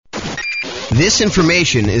This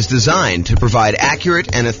information is designed to provide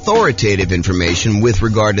accurate and authoritative information with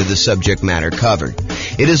regard to the subject matter covered.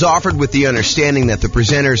 It is offered with the understanding that the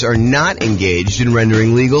presenters are not engaged in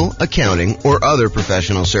rendering legal, accounting, or other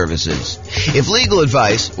professional services. If legal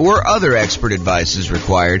advice or other expert advice is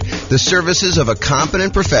required, the services of a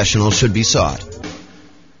competent professional should be sought.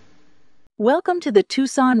 Welcome to the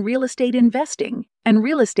Tucson Real Estate Investing and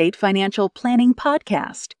Real Estate Financial Planning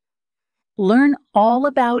Podcast. Learn all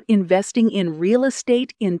about investing in real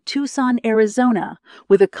estate in Tucson, Arizona,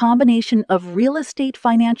 with a combination of real estate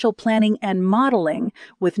financial planning and modeling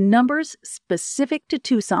with numbers specific to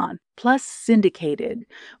Tucson, plus syndicated,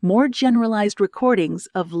 more generalized recordings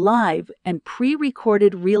of live and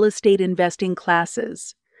pre-recorded real estate investing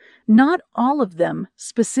classes. Not all of them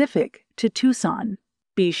specific to Tucson.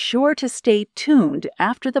 Be sure to stay tuned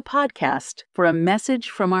after the podcast for a message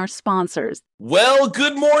from our sponsors. Well,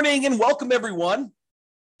 good morning and welcome, everyone.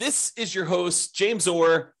 This is your host, James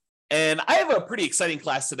Orr, and I have a pretty exciting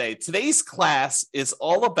class today. Today's class is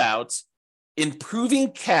all about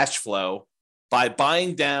improving cash flow by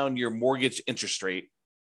buying down your mortgage interest rate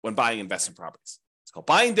when buying investment properties. It's called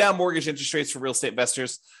Buying Down Mortgage Interest Rates for Real Estate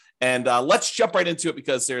Investors. And let's jump right into it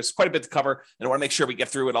because there's quite a bit to cover, and I want to make sure we get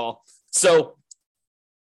through it all. So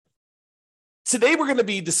today, we're going to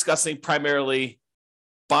be discussing primarily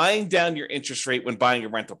buying down your interest rate when buying a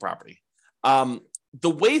rental property. The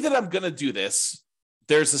way that I'm going to do this,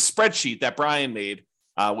 there's a spreadsheet that Brian made,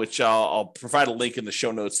 which I'll provide a link in the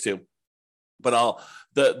show notes to. But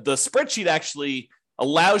the spreadsheet actually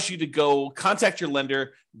allows you to go contact your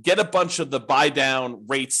lender, get a bunch of the buy down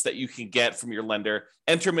rates that you can get from your lender,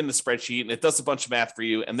 enter them in the spreadsheet, and it does a bunch of math for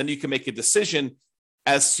you. And then you can make a decision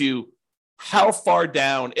as to how far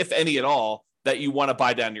down, if any at all, that you want to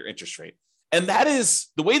buy down your interest rate. And that is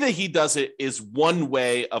the way that he does it is one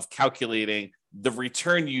way of calculating the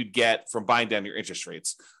return you'd get from buying down your interest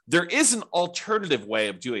rates. There is an alternative way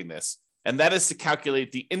of doing this, and that is to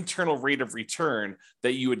calculate the internal rate of return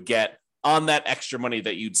that you would get on that extra money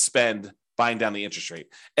that you'd spend buying down the interest rate.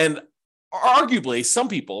 And arguably, some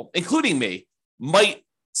people, including me, might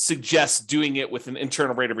suggest doing it with an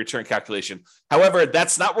internal rate of return calculation. However,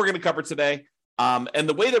 that's not what we're going to cover today. And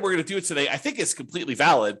the way that we're going to do it today, I think is completely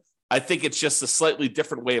valid. I think it's just a slightly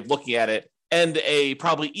different way of looking at it and a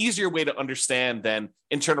probably easier way to understand than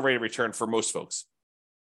internal rate of return for most folks.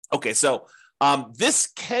 Okay, so this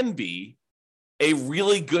can be a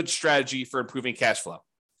really good strategy for improving cash flow.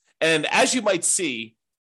 And as you might see,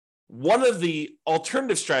 one of the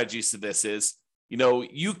alternative strategies to this is,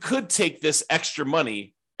 you could take this extra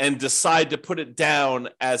money and decide to put it down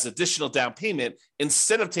as additional down payment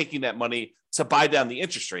instead of taking that money to buy down the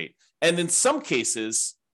interest rate. And in some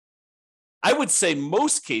cases, I would say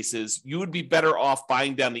most cases, you would be better off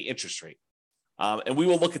buying down the interest rate. And we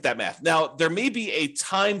will look at that math. Now, there may be a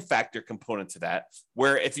time factor component to that,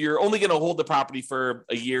 where if you're only going to hold the property for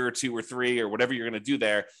a year or two or three or whatever you're going to do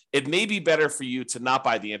there, it may be better for you to not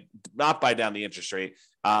buy down the interest rate.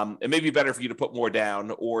 It may be better for you to put more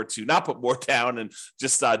down or to not put more down and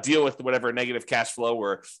just deal with whatever negative cash flow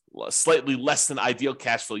or slightly less than ideal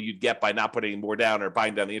cash flow you'd get by not putting more down or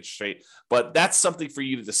buying down the interest rate. But that's something for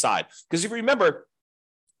you to decide. Because if you remember,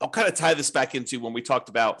 I'll kind of tie this back into when we talked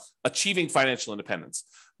about achieving financial independence.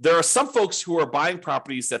 There are some folks who are buying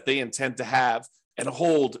properties that they intend to have and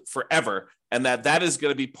hold forever, and that is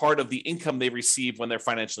going to be part of the income they receive when they're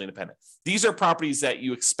financially independent. These are properties that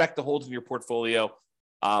you expect to hold in your portfolio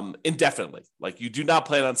indefinitely. Like you do not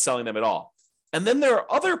plan on selling them at all. And then there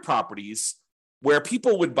are other properties where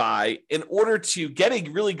people would buy in order to get a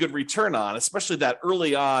really good return on, especially that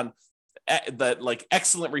early on, that like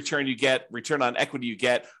excellent return on equity you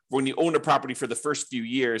get when you own a property for the first few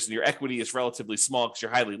years and your equity is relatively small because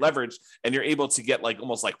you're highly leveraged and you're able to get like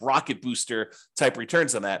almost like rocket booster type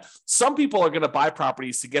returns on that. Some people are going to buy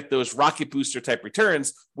properties to get those rocket booster type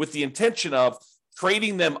returns with the intention of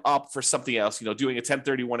trading them up for something else, doing a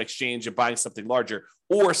 1031 exchange and buying something larger,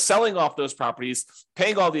 or selling off those properties,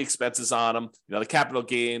 paying all the expenses on them, the capital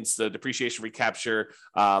gains, the depreciation recapture,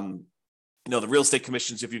 the real estate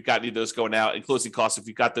commissions, if you've got any of those going out, and closing costs, if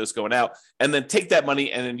you've got those going out, and then take that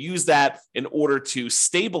money and then use that in order to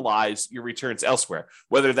stabilize your returns elsewhere,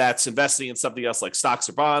 whether that's investing in something else like stocks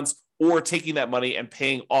or bonds, or taking that money and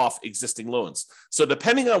paying off existing loans. So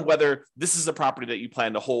depending on whether this is a property that you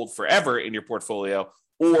plan to hold forever in your portfolio,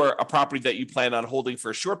 or a property that you plan on holding for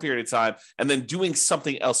a short period of time and then doing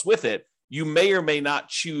something else with it, you may or may not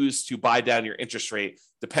choose to buy down your interest rate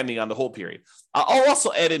depending on the hold period. I'll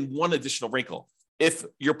also add in one additional wrinkle. if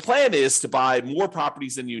your plan is to buy more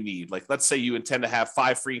properties than you need, like let's say you intend to have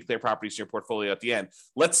 5 free and clear properties in your portfolio at the end.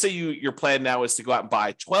 Let's say your plan now is to go out and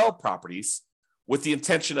buy 12 properties with the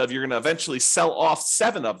intention of you're going to eventually sell off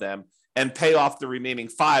 7 of them and pay off the remaining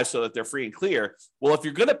 5 so that they're free and clear. Well, if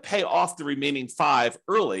you're going to pay off the remaining 5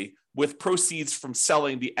 early with proceeds from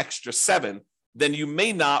selling the extra 7, then you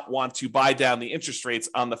may not want to buy down the interest rates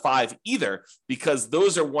on the 5 either, because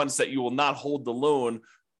those are ones that you will not hold the loan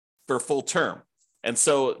for full term. And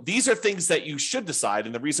so these are things that you should decide.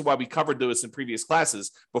 And the reason why we covered those in previous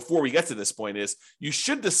classes before we get to this point is you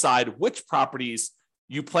should decide which properties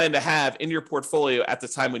you plan to have in your portfolio at the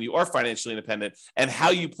time when you are financially independent and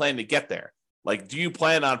how you plan to get there. Like, do you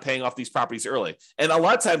plan on paying off these properties early? And a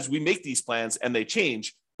lot of times we make these plans and they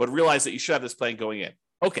change, but realize that you should have this plan going in.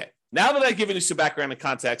 Okay, now that I've given you some background and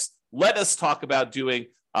context, let us talk about doing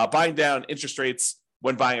buying down interest rates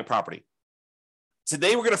when buying a property.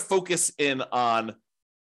 Today, we're going to focus in on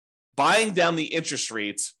buying down the interest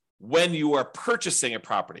rates when you are purchasing a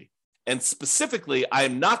property. And specifically, I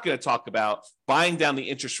am not going to talk about buying down the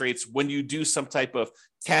interest rates when you do some type of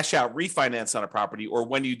cash out refinance on a property, or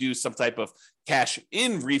when you do some type of cash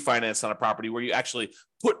in refinance on a property where you actually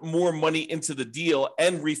put more money into the deal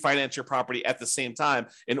and refinance your property at the same time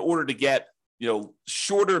in order to get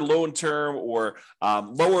shorter loan term or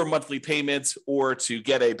lower monthly payments, or to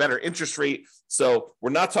get a better interest rate. So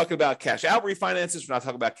we're not talking about cash out refinances. We're not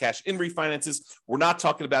talking about cash in refinances. We're not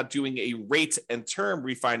talking about doing a rate and term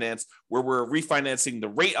refinance where we're refinancing the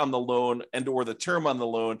rate on the loan and or the term on the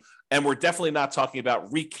loan. And we're definitely not talking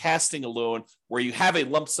about recasting a loan where you have a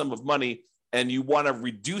lump sum of money and you want to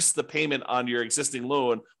reduce the payment on your existing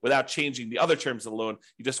loan without changing the other terms of the loan.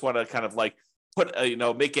 You just want to kind of like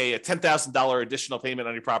make a $10,000 additional payment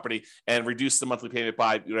on your property and reduce the monthly payment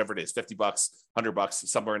by whatever it is, $50, $100,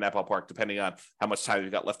 somewhere in that ballpark, depending on how much time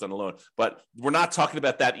you've got left on the loan. But we're not talking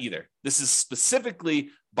about that either. This is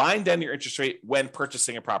specifically buying down your interest rate when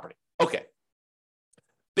purchasing a property. Okay.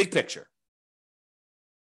 Big picture.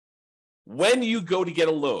 When you go to get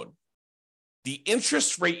a loan, the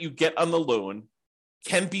interest rate you get on the loan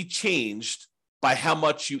can be changed by how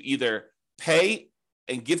much you either pay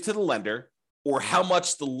and give to the lender, or how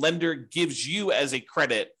much the lender gives you as a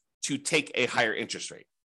credit to take a higher interest rate.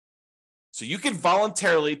 So you can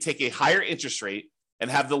voluntarily take a higher interest rate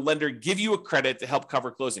and have the lender give you a credit to help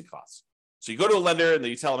cover closing costs. So you go to a lender and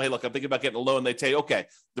then you tell them, hey, look, I'm thinking about getting a loan. They tell you, okay,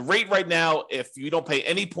 the rate right now, if you don't pay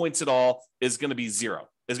any points at all, is going to be 0.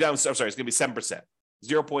 It's going to be 7%.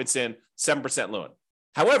 0 points in, 7% loan.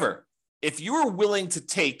 However, if you're willing to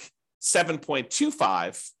take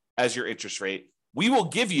 7.25 as your interest rate, we will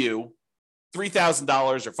give you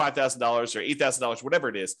 $3,000 or $5,000 or $8,000, whatever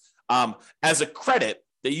it is, as a credit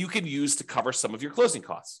that you can use to cover some of your closing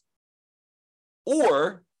costs.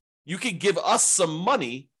 Or you can give us some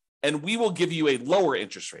money and we will give you a lower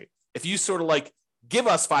interest rate. If you sort of like give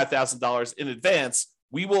us $5,000 in advance,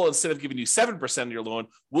 we will, instead of giving you 7% of your loan,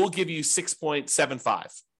 we'll give you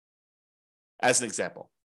 6.75 as an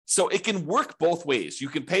example. So it can work both ways. You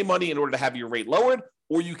can pay money in order to have your rate lowered,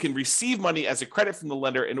 or you can receive money as a credit from the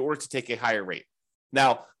lender in order to take a higher rate.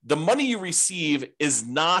 Now, the money you receive is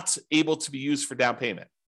not able to be used for down payment.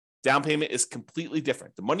 Down payment is completely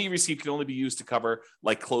different. The money you receive can only be used to cover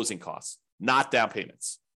like closing costs, not down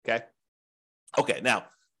payments. Okay, now,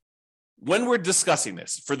 when we're discussing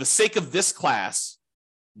this, for the sake of this class,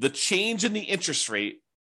 the change in the interest rate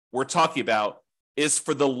we're talking about is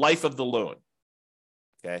for the life of the loan.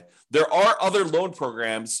 Okay. There are other loan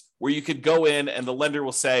programs where you could go in and the lender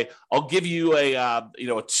will say, I'll give you a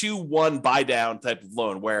 2-1 buy down type of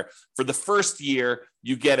loan where for the first year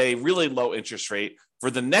you get a really low interest rate.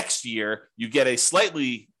 For the next year, you get a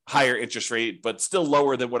slightly higher interest rate, but still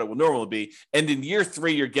lower than what it would normally be. And in year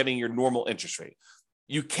 3, you're getting your normal interest rate.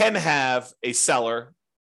 You can have a seller,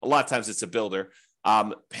 a lot of times it's a builder,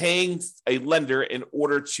 paying a lender in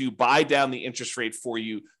order to buy down the interest rate for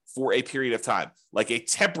you for a period of time, like a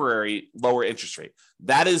temporary lower interest rate.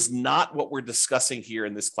 That is not what we're discussing here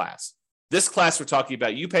in this class. This class, we're talking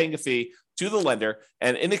about you paying a fee to the lender,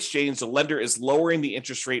 and in exchange, the lender is lowering the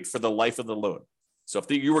interest rate for the life of the loan. So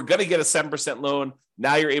if you were going to get a 7% loan,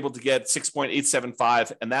 now you're able to get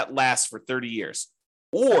 6.875, and that lasts for 30 years.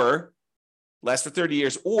 Or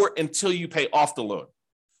until you pay off the loan.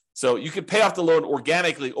 So you can pay off the loan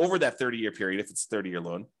organically over that 30-year period if it's a 30-year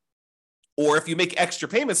loan. Or if you make extra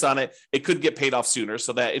payments on it, it could get paid off sooner.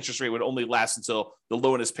 So that interest rate would only last until the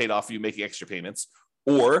loan is paid off for you making extra payments.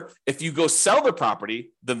 Or if you go sell the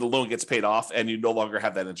property, then the loan gets paid off and you no longer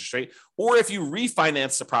have that interest rate. Or if you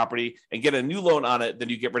refinance the property and get a new loan on it, then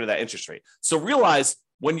you get rid of that interest rate. So realize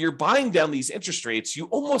when you're buying down these interest rates, you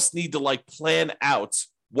almost need to like plan out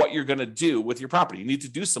what you're going to do with your property. You need to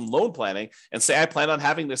do some loan planning and say, I plan on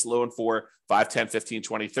having this loan for 5, 10, 15,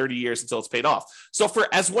 20, 30 years until it's paid off. So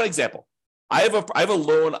as one example, I have a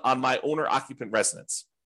loan on my owner occupant residence,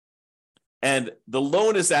 and the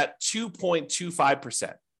loan is at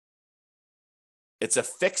 2.25%. It's a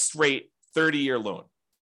fixed rate 30-year loan.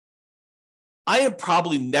 I am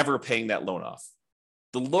probably never paying that loan off.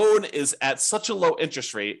 The loan is at such a low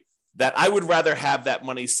interest rate that I would rather have that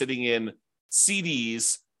money sitting in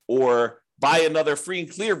CDs or buy another free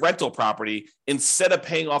and clear rental property instead of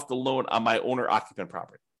paying off the loan on my owner occupant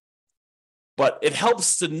property. But it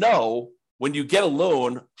helps to know when you get a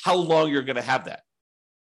loan how long you're going to have that.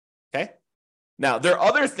 Okay. Now, there are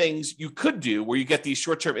other things you could do where you get these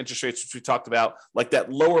short-term interest rates, which we talked about, like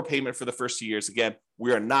that lower payment for the first 2 years. Again,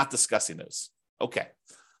 we are not discussing those. Okay.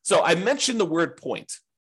 So I mentioned the word point.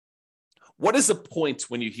 What is a point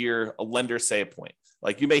when you hear a lender say a point?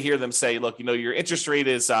 Like you may hear them say, look, your interest rate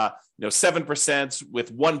is 7%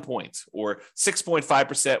 with 1 point, or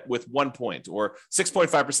 6.5% with 1 point, or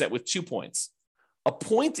 6.5% with 2 points. A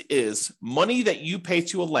point is money that you pay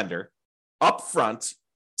to a lender upfront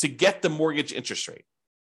to get the mortgage interest rate.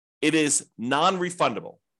 It is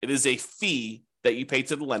non-refundable. It is a fee that you pay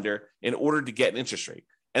to the lender in order to get an interest rate.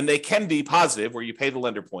 And they can be positive where you pay the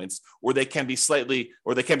lender points, or they can be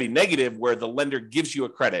negative where the lender gives you a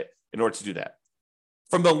credit in order to do that.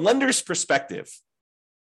 From the lender's perspective,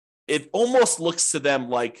 it almost looks to them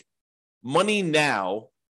like money now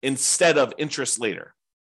instead of interest later.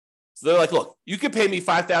 So they're like, look, you can pay me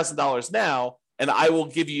 $5,000 now, and I will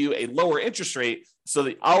give you a lower interest rate so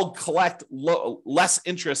that I'll collect less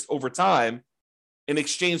interest over time in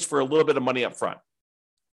exchange for a little bit of money up front.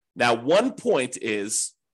 Now, 1 point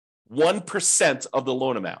is 1% of the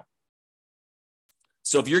loan amount.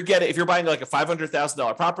 So if you're buying like a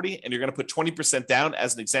 $500,000 property and you're going to put 20% down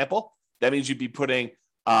as an example, that means you'd be putting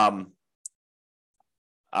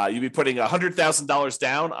 $100,000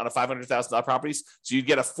 down on a $500,000 property. So you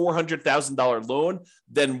get a $400,000 loan.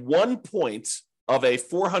 Then 1 point of a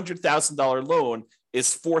 $400,000 loan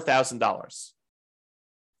is $4,000.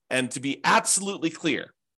 And to be absolutely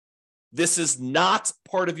clear, this is not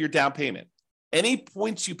part of your down payment. Any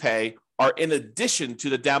points you pay are in addition to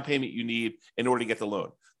the down payment you need in order to get the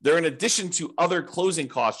loan. They're in addition to other closing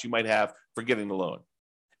costs you might have for getting the loan.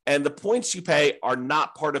 And the points you pay are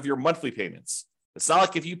not part of your monthly payments. It's not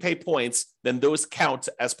like if you pay points, then those count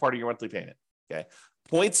as part of your monthly payment. Okay.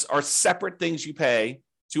 Points are separate things you pay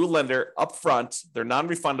to a lender upfront. They're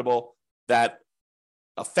non-refundable that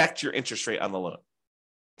affect your interest rate on the loan.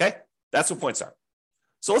 Okay. That's what points are.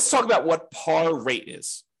 So let's talk about what par rate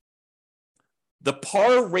is. The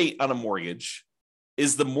par rate on a mortgage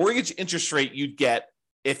is the mortgage interest rate you'd get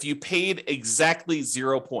if you paid exactly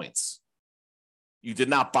 0 points. You did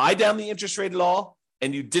not buy down the interest rate at all,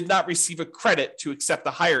 and you did not receive a credit to accept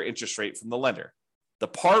the higher interest rate from the lender. The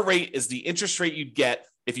par rate is the interest rate you'd get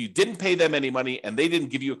if you didn't pay them any money and they didn't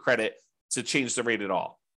give you a credit to change the rate at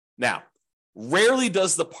all. Now, rarely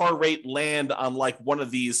does the par rate land on like one of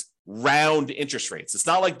these round interest rates. It's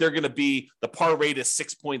not like they're going to be the par rate is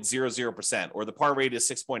 6.00% or the par rate is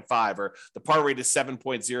 6.5 or the par rate is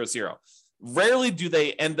 7.00. Rarely do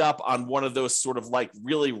they end up on one of those sort of like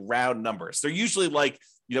really round numbers. They're usually like,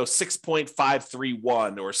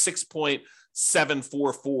 6.531 or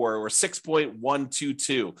 6.744 or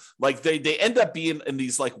 6.122. Like they end up being in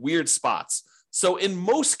these like weird spots. So in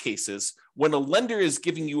most cases, when a lender is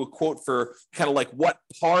giving you a quote for kind of like what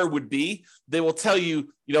par would be, they will tell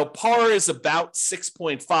you, par is about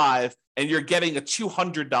 6.5 and you're getting a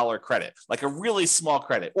 $200 credit, like a really small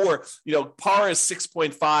credit. Or, par is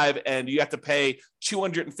 6.5 and you have to pay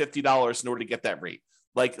 $250 in order to get that rate.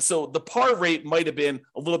 Like, so the par rate might have been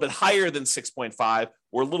a little bit higher than 6.5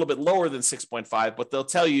 or a little bit lower than 6.5, but they'll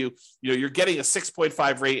tell you, you're getting a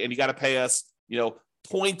 6.5 rate and you got to pay us,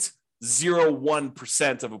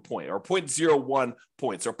 0.01% of a point or 0.01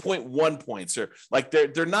 points or 0.1 points, or like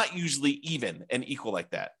they're not usually even and equal like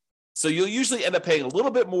that. So you'll usually end up paying a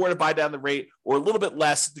little bit more to buy down the rate or a little bit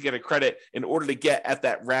less to get a credit in order to get at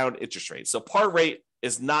that round interest rate. So par rate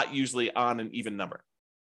is not usually on an even number.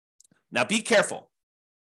 Now be careful.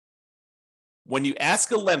 When you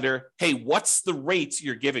ask a lender, hey, what's the rate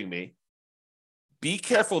you're giving me? Be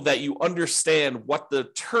careful that you understand what the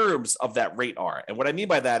terms of that rate are. And what I mean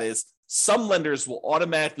by that is some lenders will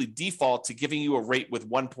automatically default to giving you a rate with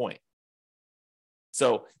 1 point.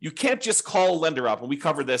 So you can't just call a lender up, and we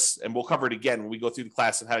cover this, and we'll cover it again when we go through the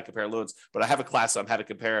class on how to compare loans, but I have a class on how to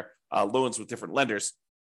compare loans with different lenders.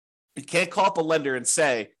 You can't call up a lender and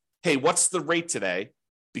say, hey, what's the rate today?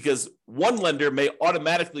 because one lender may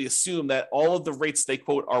automatically assume that all of the rates they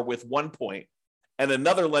quote are with 1 point, and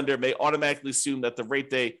another lender may automatically assume that the rate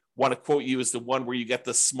they want to quote you is the one where you get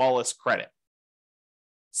the smallest credit.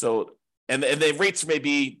 So, and the rates may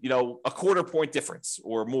be, a quarter point difference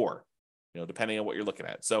or more, depending on what you're looking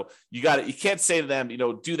at. So you can't say to them,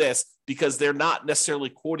 do this, because they're not necessarily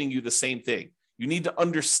quoting you the same thing. You need to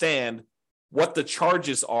understand what the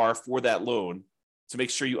charges are for that loan to make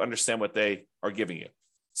sure you understand what they are giving you.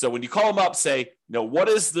 So when you call them up, say, what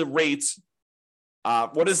is the rate?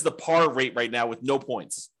 What is the par rate right now with no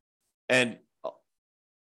points? And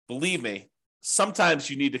believe me, sometimes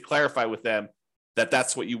you need to clarify with them that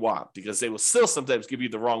that's what you want, because they will still sometimes give you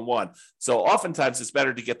the wrong one. So oftentimes it's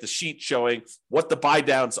better to get the sheet showing what the buy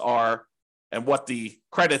downs are and what the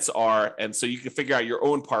credits are. And so you can figure out your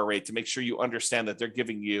own par rate to make sure you understand that they're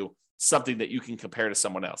giving you something that you can compare to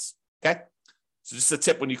someone else. Okay. So just a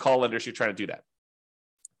tip when you call lenders, you're trying to do that.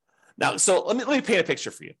 Now, so let me paint a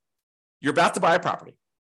picture for you. You're about to buy a property.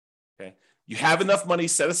 Okay. You have enough money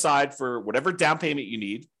set aside for whatever down payment you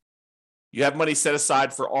need. You have money set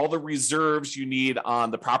aside for all the reserves you need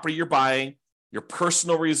on the property you're buying, your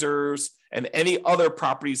personal reserves, and any other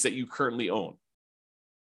properties that you currently own.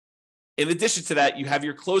 In addition to that, you have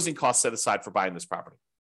your closing costs set aside for buying this property.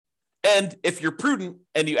 And if you're prudent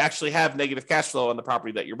and you actually have negative cash flow on the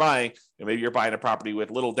property that you're buying, and maybe you're buying a property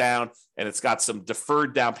with little down and it's got some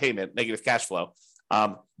deferred down payment, negative cash flow,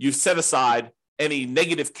 you've set aside any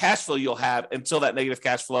negative cash flow you'll have until that negative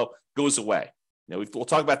cash flow goes away. We'll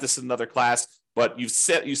talk about this in another class, but you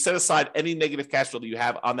set aside any negative cash flow that you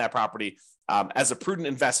have on that property as a prudent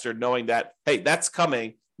investor, knowing that, hey, that's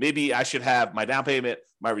coming. Maybe I should have my down payment,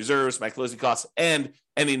 my reserves, my closing costs, and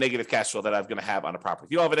any negative cash flow that I'm going to have on a property.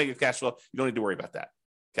 If you don't have a negative cash flow, you don't need to worry about that.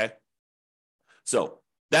 Okay. So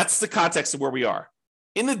that's the context of where we are.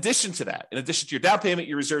 In addition to that, in addition to your down payment,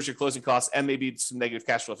 your reserves, your closing costs, and maybe some negative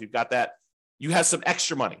cash flow, if you've got that, you have some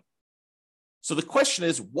extra money. So the question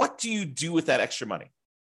is, what do you do with that extra money?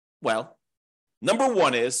 Well, number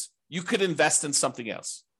one is you could invest in something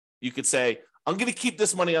else. You could say, I'm going to keep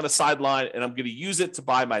this money on the sideline and I'm going to use it to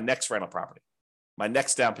buy my next rental property, my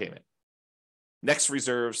next down payment, next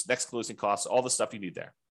reserves, next closing costs, all the stuff you need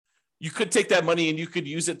there. You could take that money and you could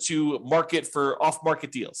use it to market for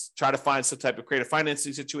off-market deals. Try to find some type of creative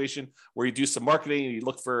financing situation where you do some marketing and you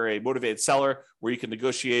look for a motivated seller where you can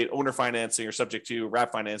negotiate owner financing or subject to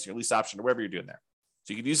wrap financing or lease option or whatever you're doing there.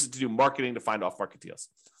 So you can use it to do marketing to find off-market deals.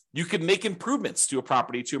 You can make improvements to a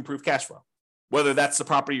property to improve cash flow, whether that's the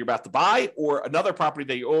property you're about to buy or another property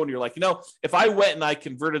that you own. You're like, if I went and I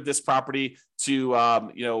converted this property to,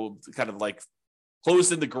 kind of like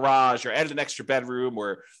closed in the garage or added an extra bedroom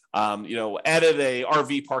or, added a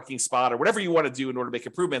RV parking spot or whatever you want to do in order to make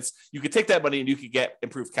improvements, you could take that money and you could get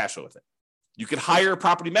improved cash flow with it. You could hire a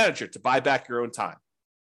property manager to buy back your own time.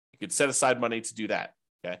 You could set aside money to do that.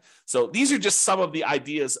 Okay. So these are just some of the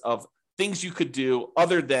ideas of things you could do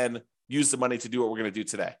other than use the money to do what we're going to do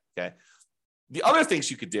today. Okay. The other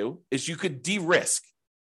things you could do is you could de-risk.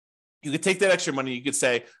 You could take that extra money. You could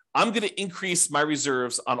say, I'm going to increase my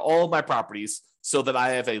reserves on all of my properties so that I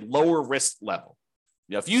have a lower risk level.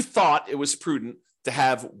 If you thought it was prudent to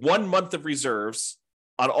have 1 month of reserves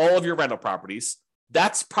on all of your rental properties,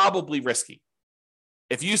 that's probably risky.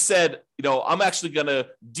 If you said, I'm actually going to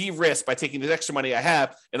de-risk by taking this extra money I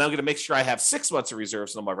have, and I'm going to make sure I have 6 months of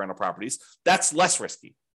reserves on my rental properties, that's less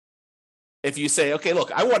risky. If you say, okay,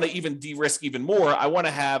 look, I want to even de-risk even more. I want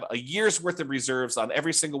to have a year's worth of reserves on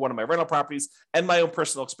every single one of my rental properties and my own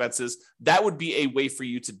personal expenses. That would be a way for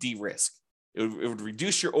you to de-risk. It would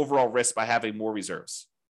reduce your overall risk by having more reserves.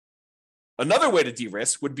 Another way to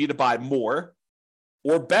de-risk would be to buy more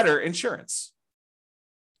or better insurance.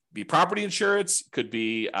 Be property insurance, could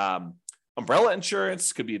be umbrella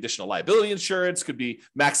insurance, could be additional liability insurance, could be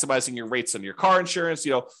maximizing your rates on your car insurance,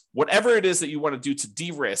 whatever it is that you want to do to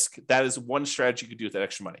de-risk, that is one strategy you could do with that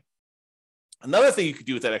extra money. Another thing you could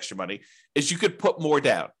do with that extra money is you could put more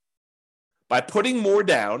down. By putting more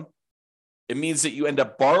down, it means that you end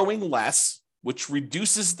up borrowing less, which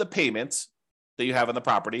reduces the payment that you have on the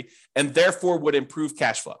property and therefore would improve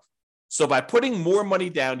cash flow. So by putting more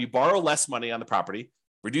money down, you borrow less money on the property,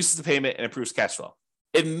 reduces the payment, and improves cash flow.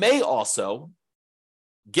 It may also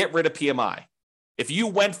get rid of PMI. If you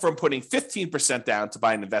went from putting 15% down to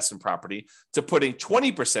buy an investment property to putting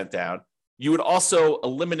 20% down, you would also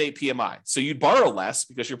eliminate PMI. So you'd borrow less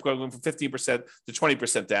because you're going from 15% to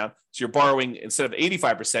 20% down. So you're borrowing, instead of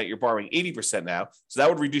 85%, you're borrowing 80% now. So that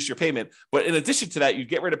would reduce your payment. But in addition to that, you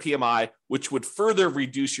get rid of PMI, which would further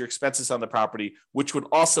reduce your expenses on the property, which would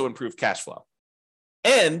also improve cash flow.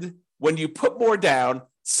 And when you put more down,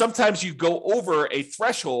 sometimes you go over a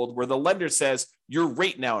threshold where the lender says your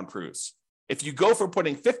rate now improves. If you go from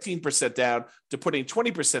putting 15% down to putting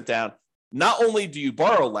 20% down, not only do you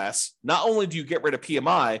borrow less, not only do you get rid of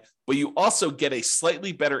PMI, but you also get a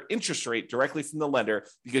slightly better interest rate directly from the lender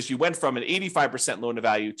because you went from an 85% loan to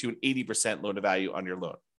value to an 80% loan to value on your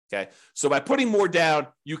loan. Okay. So by putting more down,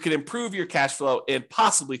 you can improve your cash flow in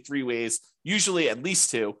possibly 3 ways, usually at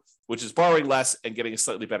least 2, which is borrowing less and getting a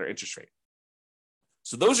slightly better interest rate.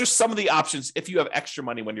 So those are some of the options if you have extra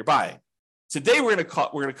money when you're buying. Today, we're going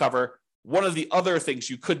to cover one of the other things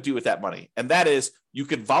you could do with that money, and that is you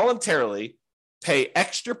could voluntarily pay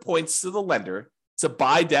extra points to the lender to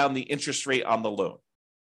buy down the interest rate on the loan.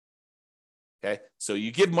 Okay, so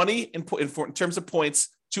you give money in terms of points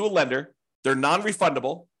to a lender. They're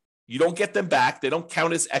non-refundable. You don't get them back. They don't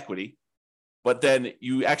count as equity, but then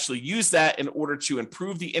you actually use that in order to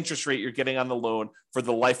improve the interest rate you're getting on the loan for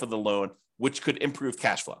the life of the loan, which could improve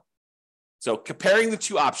cash flow. So comparing the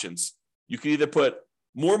two options, you can either put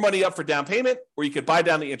more money up for down payment or you could buy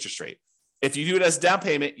down the interest rate. If you do it as down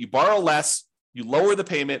payment, you borrow less, you lower the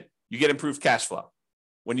payment, you get improved cash flow.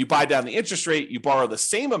 When you buy down the interest rate, you borrow the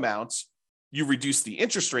same amounts, you reduce the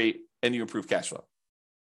interest rate, and you improve cash flow.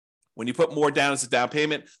 When you put more down as a down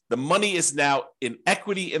payment, the money is now in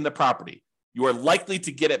equity in the property. You are likely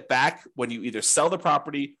to get it back when you either sell the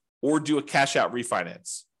property or do a cash out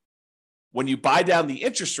refinance. When you buy down the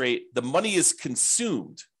interest rate, the money is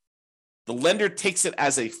consumed. The lender takes it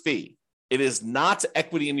as a fee. It is not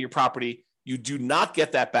equity in your property. You do not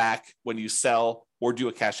get that back when you sell or do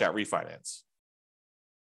a cash out refinance.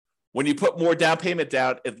 When you put more down payment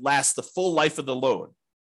down, it lasts the full life of the loan,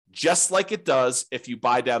 just like it does if you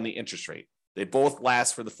buy down the interest rate. They both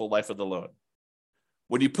last for the full life of the loan.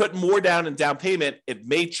 When you put more down in down payment, it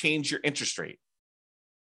may change your interest rate.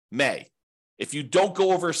 May. If you don't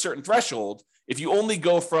go over a certain threshold, if you only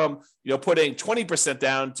go from putting 20%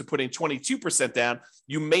 down to putting 22% down,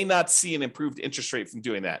 you may not see an improved interest rate from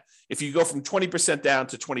doing that. If you go from 20% down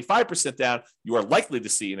to 25% down, you are likely to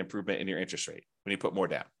see an improvement in your interest rate when you put more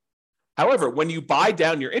down. However, when you buy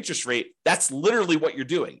down your interest rate, that's literally what you're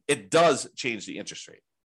doing. It does change the interest rate.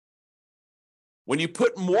 When you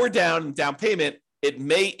put more down in down payment, it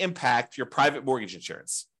may impact your private mortgage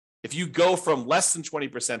insurance. If you go from less than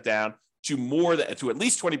 20% down to at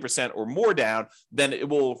least 20% or more down, then it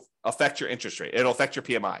will affect your interest rate. It'll affect your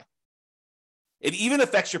PMI. It even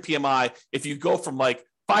affects your PMI if you go from like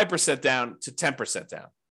 5% down to 10% down.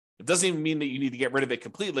 It doesn't even mean that you need to get rid of it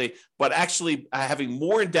completely, but actually having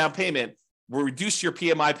more in down payment will reduce your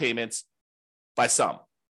PMI payments by some,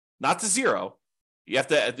 not to zero. You have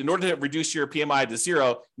to, in order to reduce your PMI to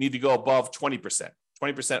zero, you need to go above 20%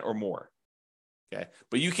 or more. Okay,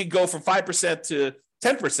 but you can go from 5% to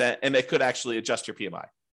 10%, and it could actually adjust your PMI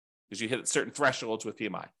because you hit certain thresholds with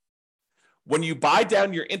PMI. When you buy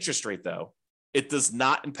down your interest rate, though, it does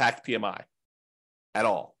not impact PMI at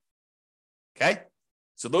all. Okay,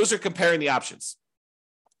 so those are comparing the options.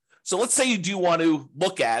 So let's say you do want to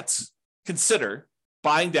consider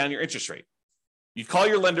buying down your interest rate. You call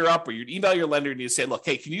your lender up or you email your lender and you say, look,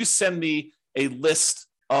 hey, can you send me a list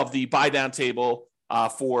of the buy down table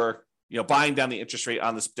for buying down the interest rate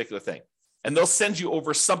on this particular thing? And they'll send you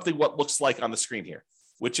over something what looks like on the screen here,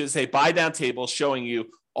 which is a buy down table showing you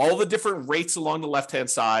all the different rates along the left-hand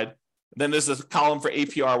side. Then there's a column for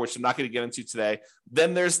APR, which I'm not going to get into today.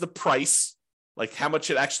 Then there's the price, like how much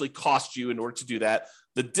it actually cost you in order to do that.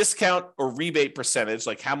 The discount or rebate percentage,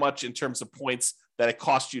 like how much in terms of points that it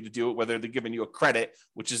costs you to do it, whether they're giving you a credit,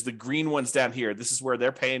 which is the green ones down here. This is where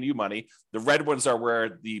they're paying you money. The red ones are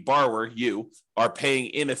where the borrower, you, are paying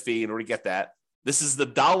in a fee in order to get that. This is the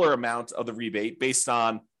dollar amount of the rebate based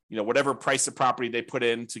on whatever price of property they put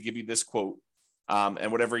in to give you this quote,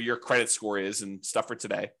 and whatever your credit score is and stuff for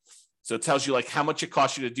today. So it tells you like how much it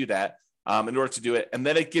costs you to do that in order to do it. And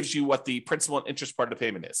then it gives you what the principal and interest part of the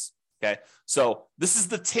payment is. Okay. So this is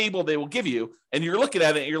the table they will give you. And you're looking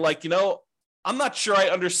at it and you're like, I'm not sure I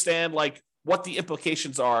understand like what the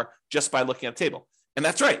implications are just by looking at the table. And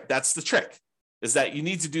that's right. That's the trick, is that you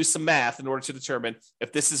need to do some math in order to determine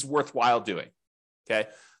if this is worthwhile doing. Okay.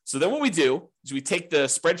 So then what we do is we take the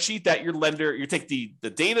spreadsheet that you take the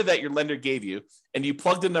data that your lender gave you, and you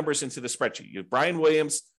plug the numbers into the spreadsheet. You have Brian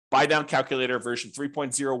Williams buy down calculator version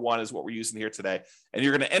 3.01 is what we're using here today. And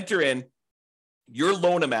you're going to enter in your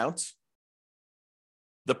loan amount,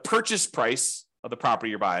 the purchase price of the property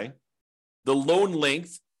you're buying, the loan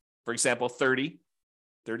length, for example, 30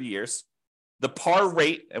 years, the par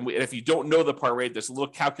rate. And if you don't know the par rate, there's a little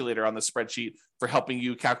calculator on the spreadsheet for helping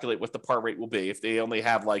you calculate what the par rate will be. If they only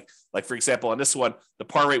have like for example, on this one, the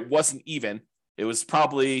par rate wasn't even. it was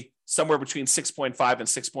probably somewhere between 6.5 and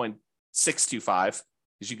 6.625.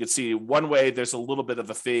 As you can see, one way there's a little bit of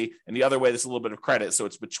a fee, and the other way there's a little bit of credit. So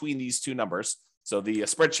it's between these two numbers. So the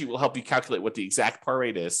spreadsheet will help you calculate what the exact par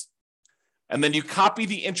rate is. And then you copy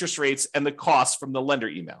the interest rates and the costs from the lender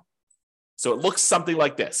email. So it looks something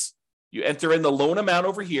like this. You enter in the loan amount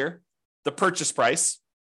over here, the purchase price,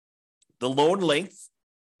 the loan length,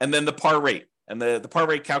 and then the par rate. And the par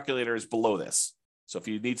rate calculator is below this. So if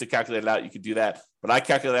you need to calculate it out, you can do that. But I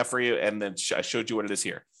calculate that for you, and then I showed you what it is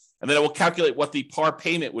here. And then it will calculate what the par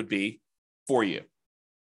payment would be for you.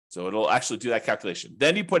 So it'll actually do that calculation.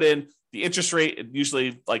 Then you put in the interest rate. It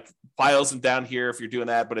usually like files them down here if you're doing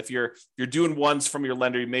that. But if you're doing ones from your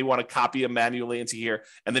lender, you may want to copy them manually into here.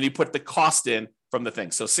 And then you put the cost in from the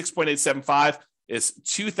thing. So 6.875 is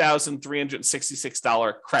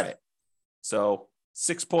 $2,366 credit. So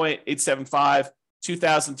 6.875,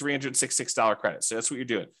 $2,366 credit. So that's what you're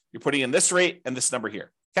doing. You're putting in this rate and this number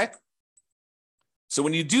here. Okay. So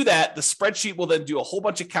when you do that, the spreadsheet will then do a whole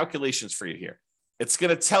bunch of calculations for you here. It's going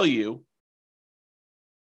to tell you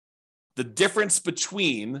the difference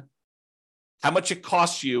between how much it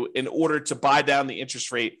costs you in order to buy down the interest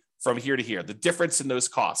rate from here to here, the difference in those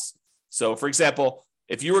costs. So for example,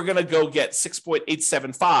 if you were going to go get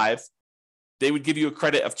 6.875, they would give you a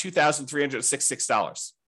credit of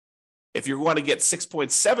 $2,366. If you're going to get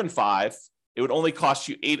 6.75, it would only cost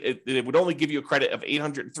you it would only give you a credit of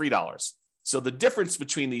 $803. So the difference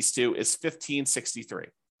between these two is $1,563.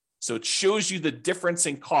 So it shows you the difference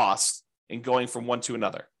in cost in going from one to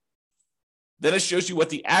another. Then it shows you what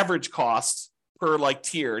the average cost per like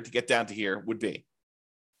tier to get down to here would be.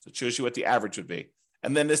 So it shows you what the average would be.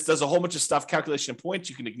 And then this does a whole bunch of stuff, calculation of points.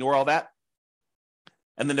 You can ignore all that.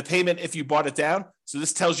 And then the payment, if you bought it down. So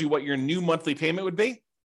this tells you what your new monthly payment would be.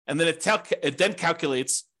 And then it then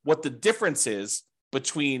calculates what the difference is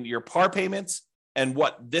between your par payments and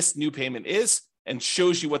what this new payment is, and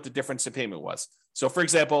shows you what the difference in payment was. So for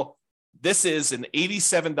example, this is an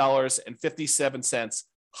 $87.57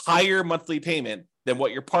 higher monthly payment than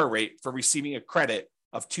what your par rate for receiving a credit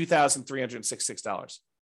of $2,366.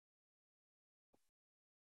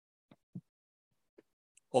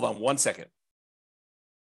 Hold on one second.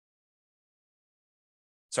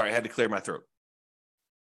 Sorry, I had to clear my throat.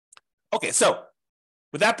 Okay, so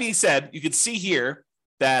with that being said, you can see here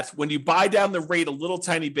that when you buy down the rate a little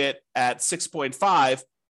tiny bit at 6.5,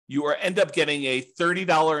 you end up getting a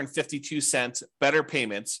 $30.52 better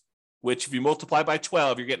payment, which if you multiply by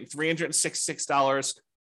 12, you're getting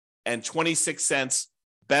 $366.26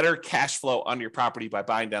 better cash flow on your property by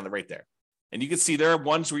buying down the rate there. And you can see there are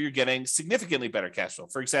ones where you're getting significantly better cash flow.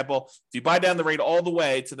 For example, if you buy down the rate all the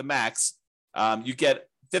way to the max, you get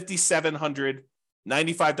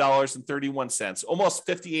 $5,795.31, almost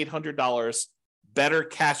 $5,800 better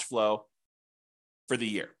cash flow for the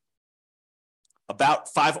year.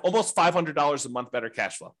 Almost $500 a month better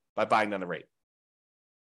cash flow by buying down the rate.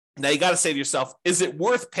 Now you got to say to yourself, is it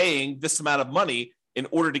worth paying this amount of money in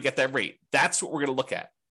order to get that rate? That's what we're going to look at.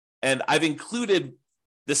 And I've included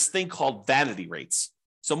this thing called vanity rates.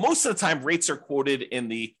 So most of the time rates are quoted in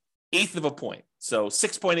the eighth of a point. So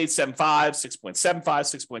 6.875, 6.75,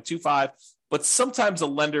 6.25. But sometimes a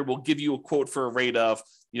lender will give you a quote for a rate of,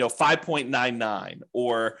 5.99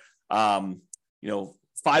 or,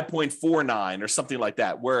 5.49 or something like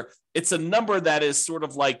that, where it's a number that is sort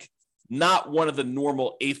of like not one of the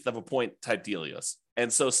normal eighth of a point type deals.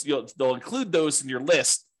 And so they'll include those in your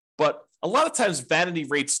list, but a lot of times vanity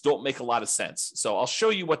rates don't make a lot of sense. So I'll show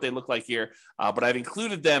you what they look like here, but I've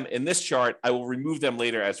included them in this chart. I will remove them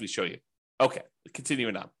later as we show you. Okay,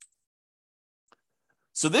 continuing on.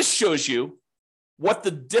 So this shows you what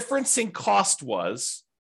the difference in cost was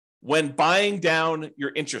when buying down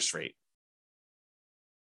your interest rate.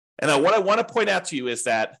 And what I want to point out to you is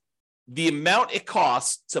that the amount it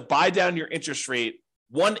costs to buy down your interest rate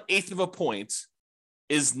 1/8 of a point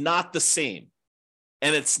is not the same.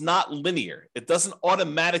 And it's not linear. It doesn't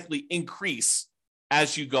automatically increase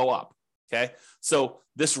as you go up. Okay. So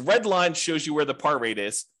this red line shows you where the par rate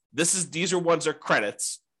is. These ones are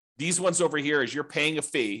credits. These ones over here is you're paying a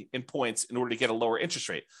fee in points in order to get a lower interest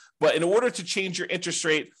rate. But in order to change your interest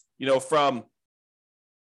rate, from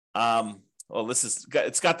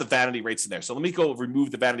it's got the vanity rates in there. So let me go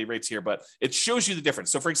remove the vanity rates here, but it shows you the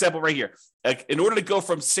difference. So for example, right here, in order to go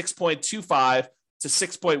from 6.25 to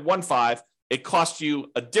 6.15, it costs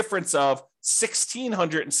you a difference of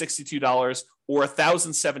 $1,662 or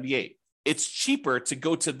 $1,078. It's cheaper to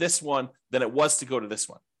go to this one than it was to go to this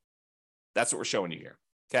one. That's what we're showing you here.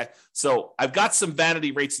 Okay. So I've got some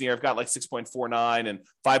vanity rates in here. I've got like 6.49 and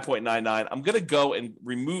 5.99. I'm going to go and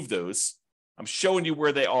remove those I'm showing you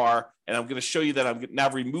where they are, and I'm going to show you that I'm going to now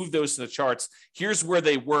remove those in the charts. Here's where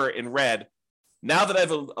they were in red. Now that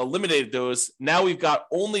I've eliminated those, now we've got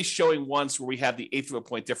only showing ones where we have the eighth of a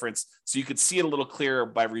point difference. So you could see it a little clearer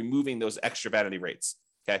by removing those extra vanity rates.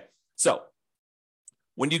 Okay. So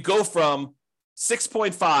when you go from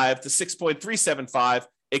 6.5 to 6.375,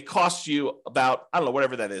 it costs you about, I don't know,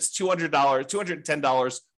 whatever that is, $200,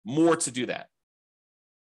 $210 more to do that.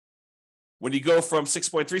 When you go from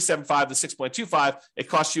 6.375 to 6.25, it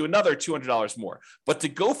costs you another $200 more. But to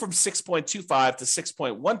go from 6.25 to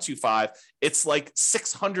 6.125, it's like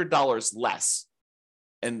 $600 less.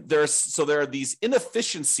 And there are these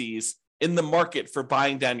inefficiencies in the market for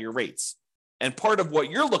buying down your rates. And part of what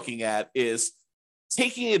you're looking at is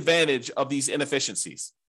taking advantage of these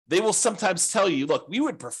inefficiencies. They will sometimes tell you, look, we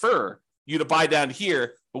would prefer you to buy down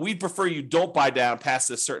here, but we'd prefer you don't buy down past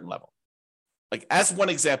this certain level. Like as one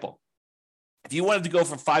example, if you wanted to go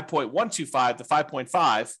from 5.125 to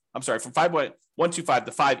 5.5, I'm sorry, from 5.125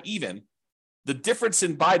 to 5 even, the difference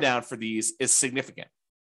in buy down for these is significant.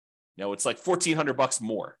 You know, it's like $1,400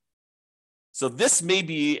 more. So this may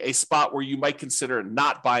be a spot where you might consider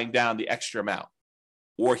not buying down the extra amount.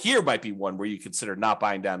 Or here might be one where you consider not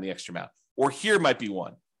buying down the extra amount. Or here might be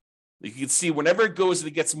one. You can see whenever it goes and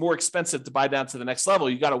it gets more expensive to buy down to the next level,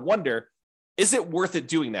 you got to wonder, is it worth it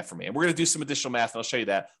doing that for me? And we're going to do some additional math, and I'll show you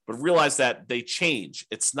that. But realize that they change.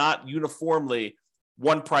 It's not uniformly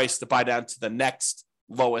one price to buy down to the next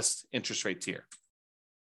lowest interest rate tier.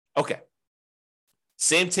 Okay.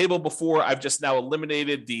 Same table before. I've just now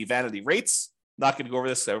eliminated the vanity rates. Not going to go over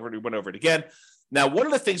this. I already went over it again. Now, one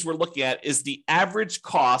of the things we're looking at is the average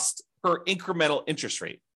cost per incremental interest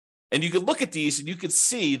rate. And you can look at these and you can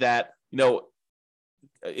see that, you know,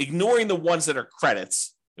 ignoring the ones that are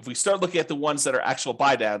credits, if we start looking at the ones that are actual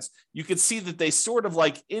buy downs, you can see that they sort of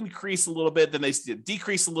like increase a little bit, then they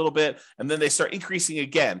decrease a little bit, and then they start increasing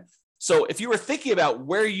again. So if you were thinking about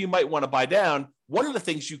where you might want to buy down, one of the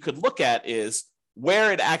things you could look at is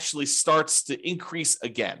where it actually starts to increase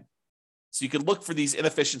again. So you can look for these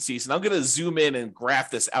inefficiencies, and I'm going to zoom in and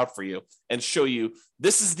graph this out for you and show you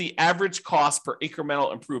this is the average cost per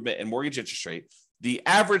incremental improvement in mortgage interest rate, the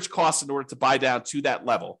average cost in order to buy down to that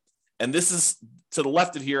level. And this is to the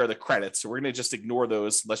left of here are the credits. So we're going to just ignore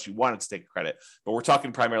those unless you wanted to take a credit, but we're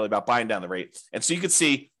talking primarily about buying down the rate. And so you can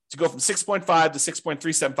see to go from 6.5 to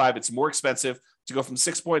 6.375, it's more expensive. To go from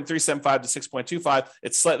 6.375 to 6.25,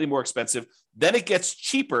 it's slightly more expensive. Then it gets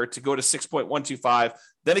cheaper to go to 6.125.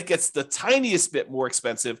 Then it gets the tiniest bit more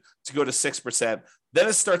expensive to go to 6%. Then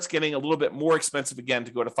it starts getting a little bit more expensive again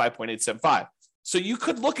to go to 5.875. So you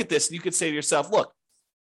could look at this and you could say to yourself, look,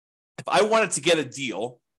 if I wanted to get a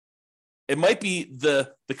deal, it might be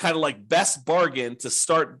the kind of like best bargain to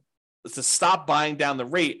stop buying down the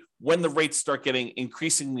rate when the rates start getting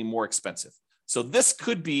increasingly more expensive. So this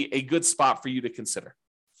could be a good spot for you to consider.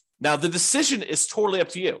 Now, the decision is totally up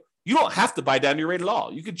to you. You don't have to buy down your rate at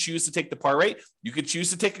all. You could choose to take the par rate. You could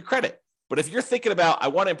choose to take a credit. But if you're thinking about, I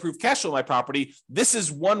want to improve cash flow on my property, this is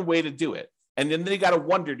one way to do it. And then you got to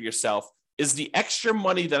wonder to yourself, is the extra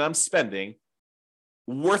money that I'm spending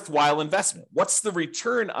worthwhile investment? What's the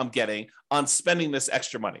return I'm getting on spending this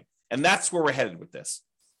extra money? And that's where we're headed with this.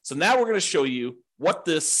 So now we're going to show you what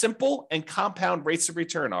the simple and compound rates of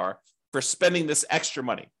return are for spending this extra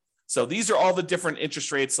money. So these are all the different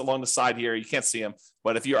interest rates along the side here. You can't see them,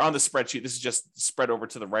 but if you're on the spreadsheet, this is just spread over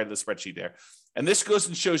to the right of the spreadsheet there. And this goes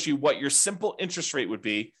and shows you what your simple interest rate would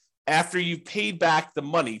be after you've paid back the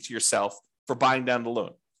money to yourself for buying down the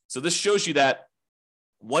loan. So this shows you that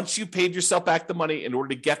once you paid yourself back the money in order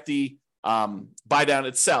to get the buy down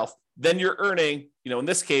itself, then you're earning, in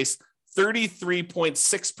this case,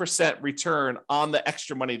 33.6% return on the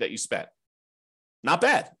extra money that you spent. Not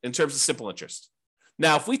bad in terms of simple interest.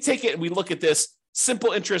 Now, if we take it and we look at this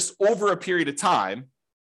simple interest over a period of time,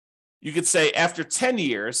 you could say after 10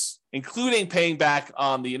 years, including paying back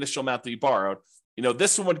on the initial amount that you borrowed,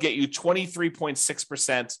 this one would get you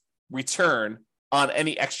 23.6% return on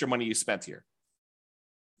any extra money you spent here.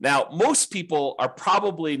 Now, most people are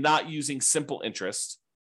probably not using simple interest,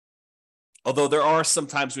 although there are some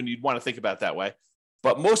times when you'd want to think about it that way.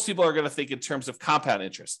 But most people are going to think in terms of compound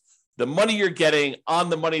interest. The money you're getting on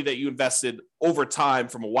the money that you invested over time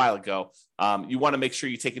from a while ago, you want to make sure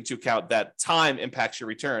you take into account that time impacts your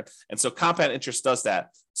return. And so compound interest does that.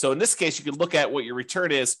 So in this case, you can look at what your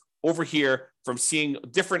return is over here from seeing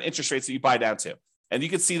different interest rates that you buy down to. And you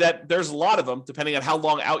can see that there's a lot of them, depending on how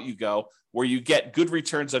long out you go, where you get good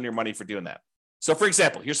returns on your money for doing that. So for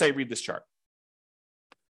example, here's how you read this chart.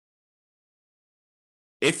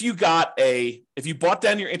 If you bought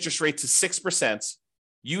down your interest rate to 6%,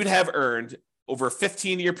 you'd have earned over a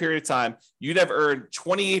 15-year period of time, you'd have earned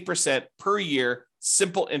 28% per year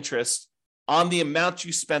simple interest on the amount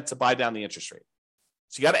you spent to buy down the interest rate.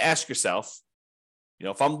 So you got to ask yourself,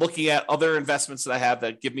 if I'm looking at other investments that I have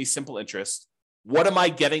that give me simple interest, what am I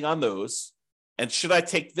getting on those? And should I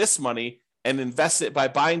take this money and invest it by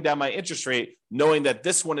buying down my interest rate, knowing that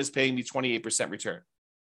this one is paying me 28% return?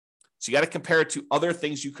 So you got to compare it to other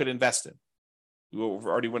things you could invest in. We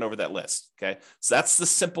already went over that list. Okay. So that's the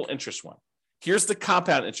simple interest one. Here's the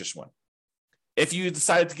compound interest one. If you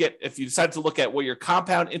decide to look at what your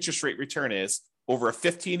compound interest rate return is over a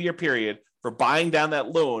 15-year period for buying down that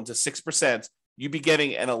loan to 6%, you'd be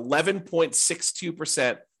getting an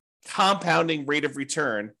 11.62% compounding rate of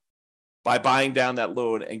return by buying down that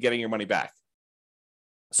loan and getting your money back.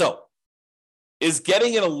 So is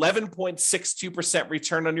getting an 11.62%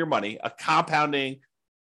 return on your money, a compounding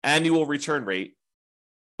annual return rate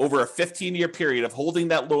over a 15-year period of holding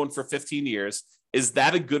that loan for 15 years, is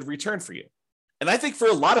that a good return for you? And I think for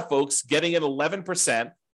a lot of folks, getting an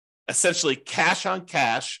 11%, essentially cash on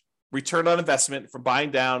cash return on investment from buying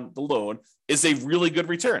down the loan is a really good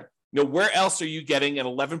return. Where else are you getting an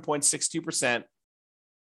 11.62%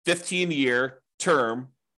 15-year term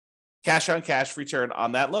cash on cash return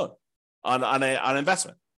on that loan, on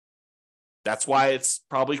investment? That's why it's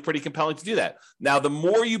probably pretty compelling to do that. Now, the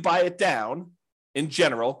more you buy it down, in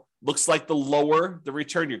general, looks like the lower the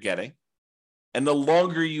return you're getting. And the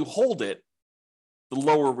longer you hold it, the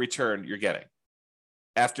lower return you're getting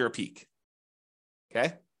after a peak.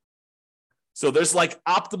 Okay? So there's like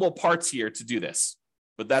optimal parts here to do this,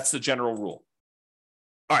 but that's the general rule.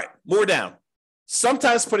 All right, more down.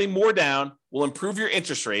 Sometimes putting more down will improve your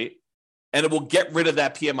interest rate and it will get rid of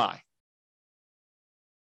that PMI.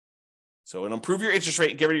 So it'll improve your interest rate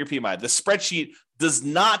and get rid of your PMI. The spreadsheet does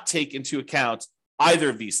not take into account either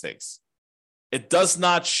of these things. It does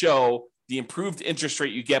not show the improved interest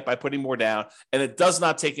rate you get by putting more down, and it does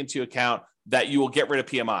not take into account that you will get rid of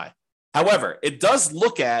PMI. However, it does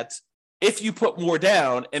look at if you put more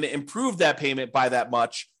down and improve that payment by that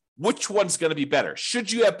much, which one's going to be better?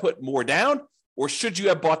 Should you have put more down or should you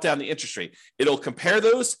have bought down the interest rate? It'll compare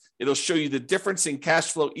those. It'll show you the difference in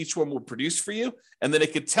cash flow each one will produce for you. And then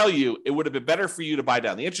it could tell you it would have been better for you to buy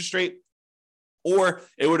down the interest rate or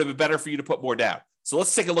it would have been better for you to put more down. So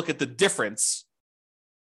let's take a look at the difference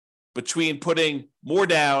between putting more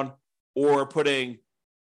down or buying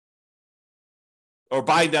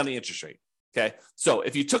down the interest rate. Okay. So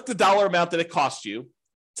if you took the dollar amount that it cost you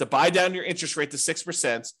to buy down your interest rate to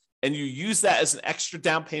 6% and you use that as an extra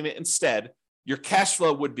down payment instead, your cash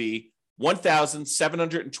flow would be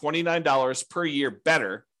 $1,729 per year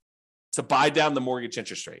better to buy down the mortgage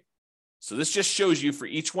interest rate. So this just shows you for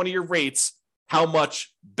each one of your rates how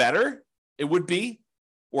much better it would be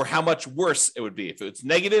or how much worse it would be. If it's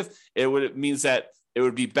negative, it means that it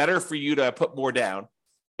would be better for you to put more down.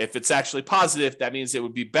 If it's actually positive, that means it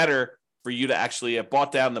would be better for you to actually have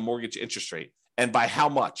bought down the mortgage interest rate. And by how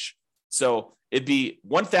much? So it'd be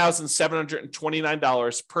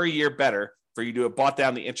 $1,729 per year better for you to have bought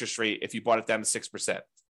down the interest rate if you bought it down to 6%.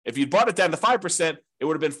 If you bought it down to 5%, it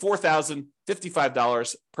would have been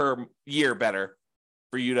 $4,055 per year better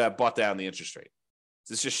for you to have bought down the interest rate.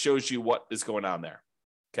 This just shows you what is going on there.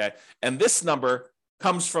 Okay. And this number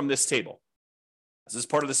comes from this table. This is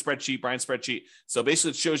part of the spreadsheet, Brian's spreadsheet. So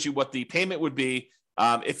basically it shows you what the payment would be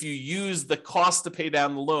if you use the cost to pay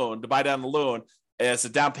down the loan, to buy down the loan as a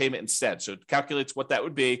down payment instead. So it calculates what that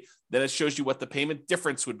would be. Then it shows you what the payment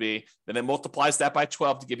difference would be. Then it multiplies that by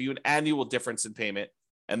 12 to give you an annual difference in payment.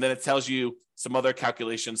 And then it tells you some other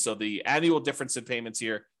calculations. So the annual difference in payments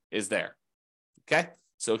here is there. Okay.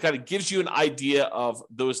 So it kind of gives you an idea of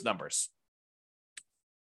those numbers.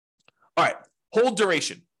 All right. Hold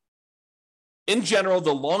duration. In general,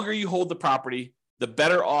 the longer you hold the property, the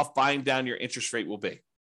better off buying down your interest rate will be.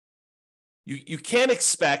 You can't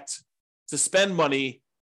expect to spend money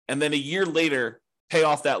and then a year later pay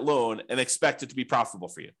off that loan and expect it to be profitable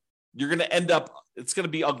for you. You're going to end up, it's going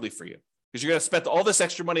to be ugly for you because you're going to spend all this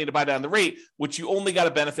extra money to buy down the rate, which you only got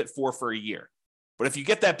a benefit for a year. But if you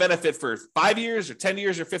get that benefit for 5 years or 10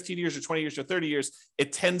 years or 15 years or 20 years or 30 years,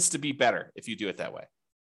 it tends to be better if you do it that way.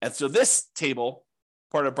 And so this table,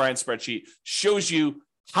 part of Brian's spreadsheet, shows you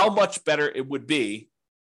how much better it would be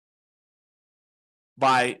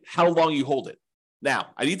by how long you hold it. Now,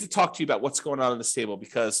 I need to talk to you about what's going on in this table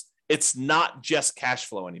because it's not just cash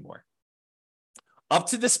flow anymore. Up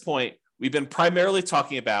to this point, we've been primarily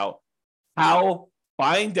talking about how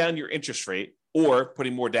buying down your interest rate or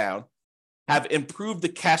putting more down have improved the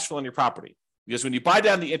cash flow on your property. Because when you buy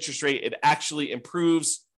down the interest rate, it actually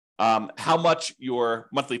improves how much your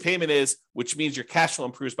monthly payment is, which means your cash flow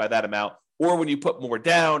improves by that amount, Or when you put more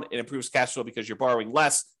down, it improves cash flow because you're borrowing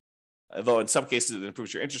less, although in some cases it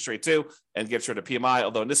improves your interest rate too and gets rid of PMI.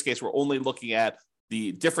 Although in this case, we're only looking at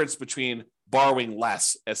the difference between borrowing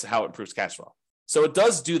less as to how it improves cash flow. So it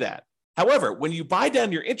does do that. However, when you buy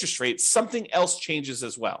down your interest rate, something else changes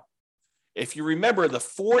as well. If you remember the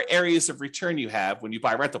 4 areas of return you have when you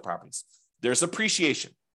buy rental properties, there's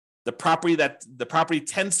appreciation. The property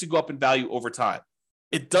tends to go up in value over time.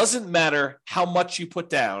 It doesn't matter how much you put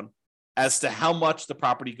down as to how much the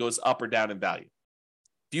property goes up or down in value.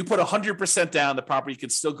 If you put 100% down, the property can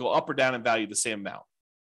still go up or down in value the same amount.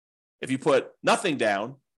 If you put nothing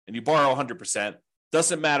down and you borrow 100%,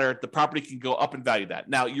 doesn't matter. The property can go up in value that.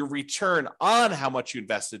 Now, your return on how much you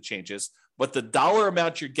invested changes, but the dollar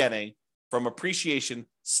amount you're getting from appreciation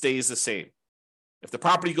stays the same. If the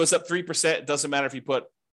property goes up 3%, it doesn't matter if you put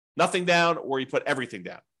nothing down or you put everything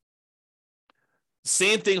down.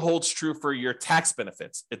 Same thing holds true for your tax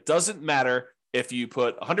benefits. It doesn't matter if you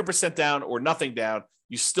put 100% down or nothing down,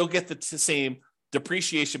 you still get the same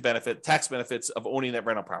depreciation benefit, tax benefits of owning that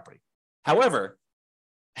rental property. However,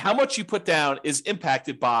 how much you put down is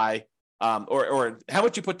impacted by, or how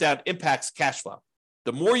much you put down impacts cash flow.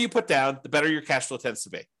 The more you put down, the better your cash flow tends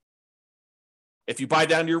to be. If you buy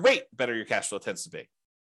down your rate, the better your cash flow tends to be.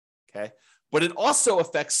 Okay. But it also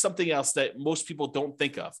affects something else that most people don't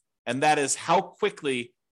think of, and that is how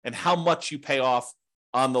quickly and how much you pay off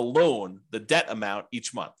on the loan, the debt amount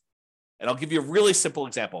each month. And I'll give you a really simple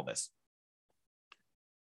example of this.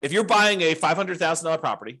 If you're buying a $500,000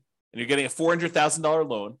 property and you're getting a $400,000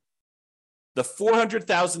 loan, the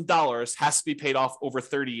 $400,000 has to be paid off over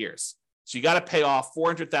 30 years. So you got to pay off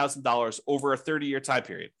 $400,000 over a 30-year time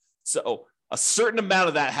period. So a certain amount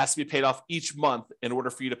of that has to be paid off each month in order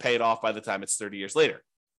for you to pay it off by the time it's 30 years later.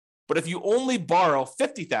 But if you only borrow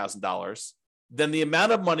 $50,000, then the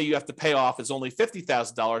amount of money you have to pay off is only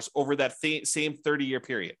 $50,000 over that same 30-year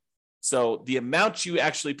period. So the amount you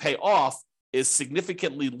actually pay off is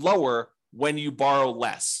significantly lower when you borrow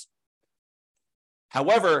less.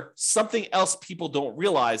 However, something else people don't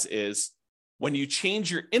realize is when you change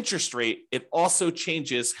your interest rate, it also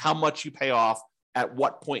changes how much you pay off at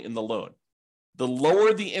what point in the loan. The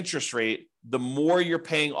lower the interest rate, the more you're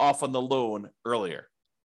paying off on the loan earlier.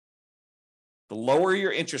 The lower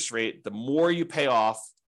your interest rate, the more you pay off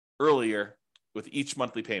earlier with each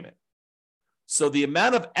monthly payment. So the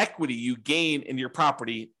amount of equity you gain in your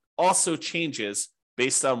property also changes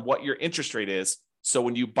based on what your interest rate is. So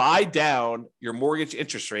when you buy down your mortgage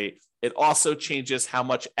interest rate, it also changes how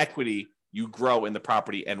much equity you grow in the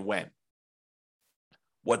property and when.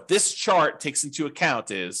 What this chart takes into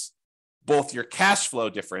account is both your cash flow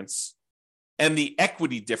difference and the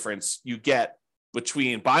equity difference you get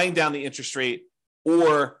between buying down the interest rate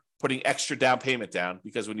or putting extra down payment down,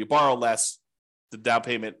 because when you borrow less, the down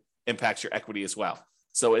payment impacts your equity as well.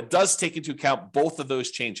 So it does take into account both of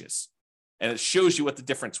those changes, and it shows you what the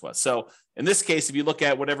difference was. So in this case, if you look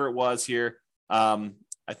at whatever it was here, I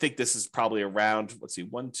think this is probably around,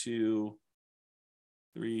 1, 2,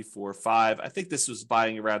 3, 4, 5. I think this was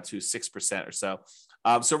buying around to 6% or so.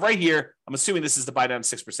 So right here, I'm assuming this is the buy down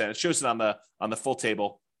 6%. It shows it on the full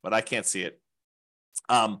table, but I can't see it.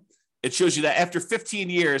 It shows you that after 15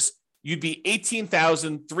 years, you'd be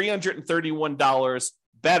 $18,331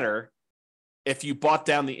 better if you bought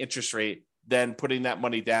down the interest rate than putting that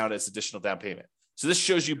money down as additional down payment. So this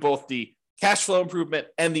shows you both the cash flow improvement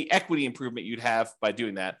and the equity improvement you'd have by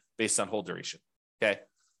doing that based on hold duration. Okay.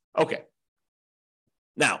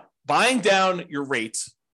 Now, buying down your rate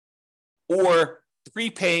or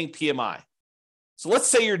prepaying PMI. So let's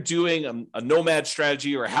say you're doing a nomad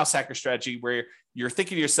strategy or a house hacker strategy where you're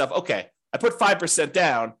thinking to yourself, okay, I put 5%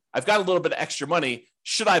 down. I've got a little bit of extra money.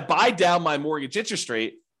 Should I buy down my mortgage interest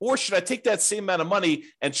rate, or should I take that same amount of money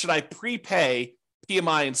and should I prepay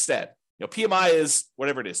PMI instead? PMI is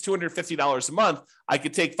whatever it is, $250 a month. I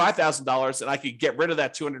could take $5,000 and I could get rid of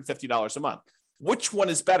that $250 a month. Which one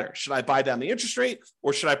is better? Should I buy down the interest rate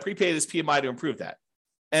or should I prepay this PMI to improve that?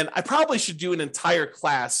 And I probably should do an entire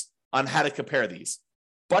class on how to compare these.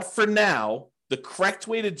 But for now, the correct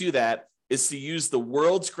way to do that is to use the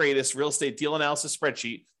world's greatest real estate deal analysis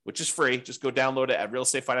spreadsheet, which is free. Just go download it at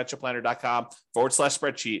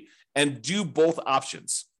realestatefinancialplanner.com/spreadsheet and do both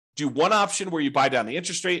options. Do one option where you buy down the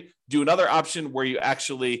interest rate, do another option where you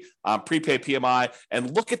actually prepay PMI,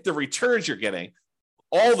 and look at the returns you're getting,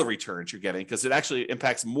 all the returns you're getting, because it actually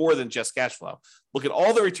impacts more than just cash flow. Look at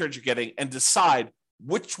all the returns you're getting and decide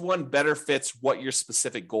which one better fits what your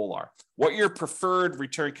specific goal are, what your preferred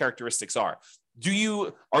return characteristics are.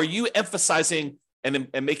 Are you emphasizing and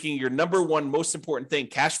making your number one most important thing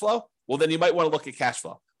cash flow? Well, then you might want to look at cash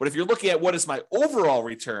flow. But if you're looking at what is my overall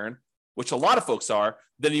return, which a lot of folks are,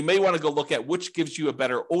 then you may want to go look at which gives you a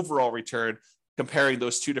better overall return comparing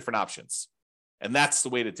those two different options. And that's the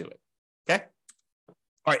way to do it. Okay?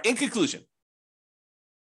 All right, in conclusion,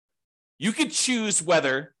 you can choose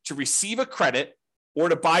whether to receive a credit or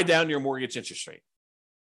to buy down your mortgage interest rate.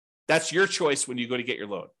 That's your choice when you go to get your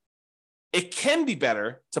loan. It can be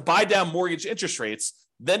better to buy down mortgage interest rates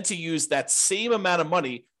than to use that same amount of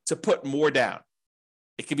money to put more down.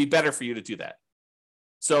 It can be better for you to do that.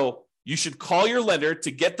 So you should call your lender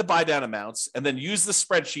to get the buy down amounts and then use the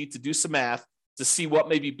spreadsheet to do some math to see what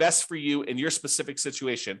may be best for you in your specific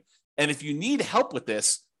situation. And if you need help with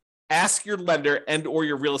this, ask your lender and or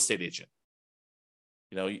your real estate agent.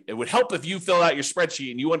 You know, it would help if you filled out your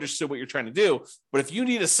spreadsheet and you understood what you're trying to do. But if you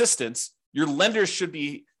need assistance, your lenders should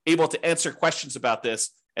be able to answer questions about this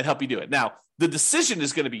and help you do it. Now, the decision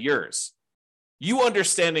is going to be yours. You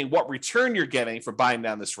understanding what return you're getting for buying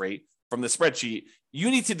down this rate from the spreadsheet, you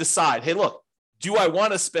need to decide, hey, look, do I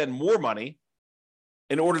want to spend more money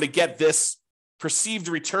in order to get this perceived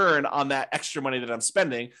return on that extra money that I'm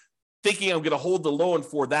spending, thinking I'm going to hold the loan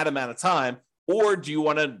for that amount of time? Or do you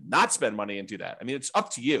want to not spend money and do that? I mean, it's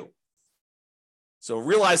up to you. So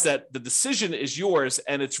realize that the decision is yours,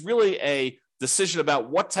 and it's really a decision about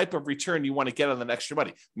what type of return you want to get on that extra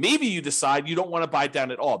money. Maybe you decide you don't want to buy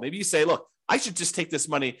down at all. Maybe you say, look, I should just take this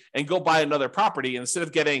money and go buy another property. And instead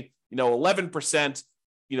of getting, 11%,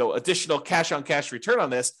 additional cash on cash return on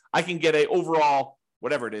this, I can get a overall,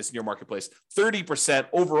 whatever it is in your marketplace, 30%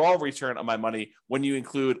 overall return on my money when you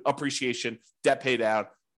include appreciation, debt pay down,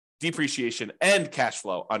 depreciation, and cash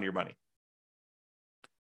flow on your money.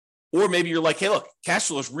 Or maybe you're like, hey, look, cash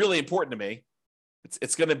flow is really important to me.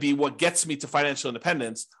 It's going to be what gets me to financial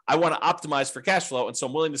independence. I want to optimize for cash flow. And so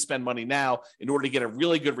I'm willing to spend money now in order to get a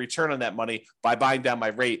really good return on that money by buying down my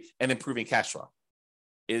rate and improving cash flow.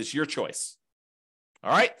 It is your choice.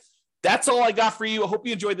 All right. That's all I got for you. I hope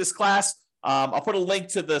you enjoyed this class. I'll put a link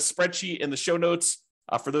to the spreadsheet in the show notes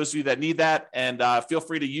for those of you that need that. And feel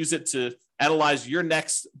free to use it to analyze your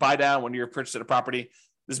next buy down when you're purchasing a property.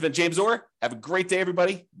 This has been James Orr. Have a great day,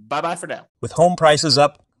 everybody. Bye-bye for now. With home prices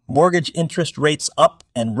up, mortgage interest rates up,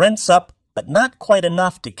 and rents up, but not quite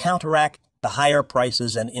enough to counteract the higher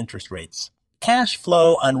prices and interest rates. Cash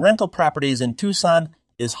flow on rental properties in Tucson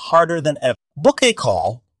is harder than ever. Book a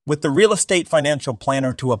call with the Real Estate Financial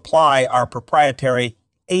Planner to apply our proprietary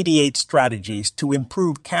 88 strategies to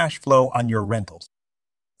improve cash flow on your rentals.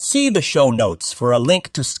 See the show notes for a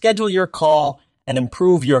link to schedule your call and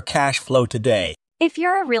improve your cash flow today. If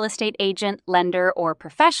you're a real estate agent, lender, or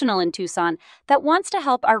professional in Tucson that wants to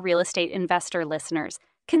help our real estate investor listeners,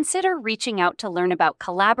 consider reaching out to learn about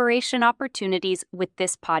collaboration opportunities with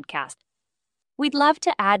this podcast. We'd love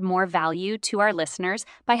to add more value to our listeners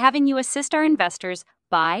by having you assist our investors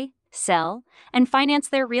buy, sell, and finance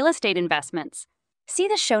their real estate investments. See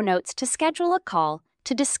the show notes to schedule a call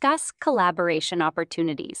to discuss collaboration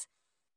opportunities.